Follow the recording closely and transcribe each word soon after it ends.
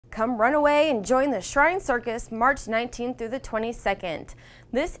Come Runaway and join the Shrine Circus March 19th through the 22nd.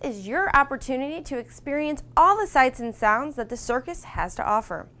 This is your opportunity to experience all the sights and sounds that the circus has to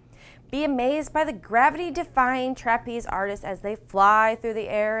offer. Be amazed by the gravity-defying trapeze artists as they fly through the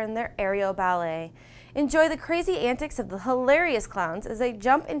air in their aerial ballet. Enjoy the crazy antics of the hilarious clowns as they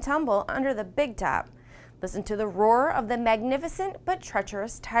jump and tumble under the big top. Listen to the roar of the magnificent but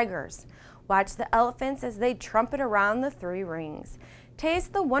treacherous tigers. Watch the elephants as they trumpet around the three rings.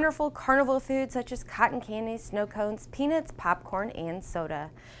 Taste the wonderful carnival food such as cotton candy, snow cones, peanuts, popcorn, and soda.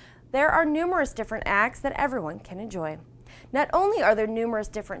 There are numerous different acts that everyone can enjoy. Not only are there numerous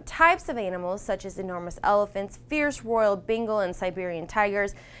different types of animals such as enormous elephants, fierce royal Bengal and Siberian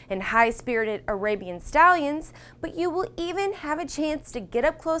tigers, and high-spirited Arabian stallions, but you will even have a chance to get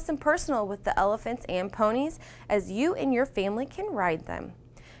up close and personal with the elephants and ponies as you and your family can ride them.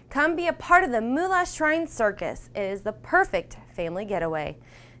 Come be a part of the Moolah Shrine Circus. It is the perfect family getaway.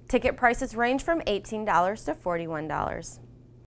 Ticket prices range from $18 to $41.